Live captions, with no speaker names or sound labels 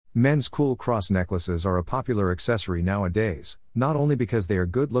Men's cool cross necklaces are a popular accessory nowadays, not only because they are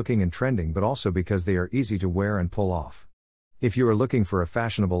good looking and trending but also because they are easy to wear and pull off. If you are looking for a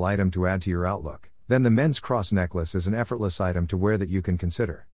fashionable item to add to your outlook, then the men's cross necklace is an effortless item to wear that you can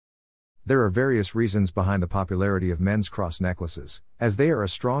consider. There are various reasons behind the popularity of men's cross necklaces, as they are a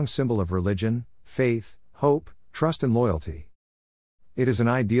strong symbol of religion, faith, hope, trust and loyalty. It is an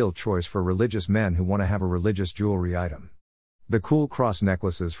ideal choice for religious men who want to have a religious jewelry item. The cool cross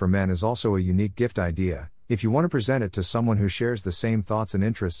necklaces for men is also a unique gift idea, if you want to present it to someone who shares the same thoughts and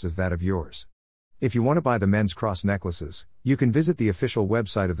interests as that of yours. If you want to buy the men's cross necklaces, you can visit the official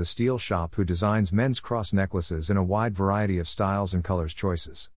website of the Steel Shop, who designs men's cross necklaces in a wide variety of styles and colors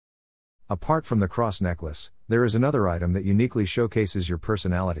choices. Apart from the cross necklace, there is another item that uniquely showcases your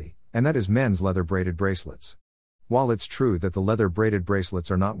personality, and that is men's leather braided bracelets. While it's true that the leather braided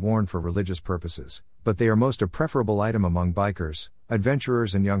bracelets are not worn for religious purposes, but they are most a preferable item among bikers,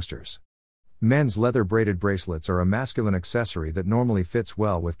 adventurers and youngsters. Men's leather braided bracelets are a masculine accessory that normally fits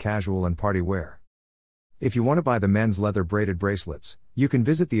well with casual and party wear. If you want to buy the men's leather braided bracelets, you can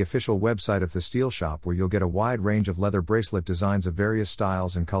visit the official website of the Steel Shop, where you'll get a wide range of leather bracelet designs of various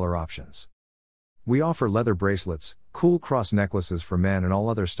styles and color options. We offer leather bracelets, cool cross necklaces for men and all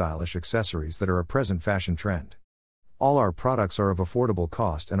other stylish accessories that are a present fashion trend. All our products are of affordable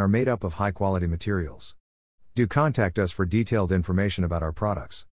cost and are made up of high-quality materials. Do contact us for detailed information about our products.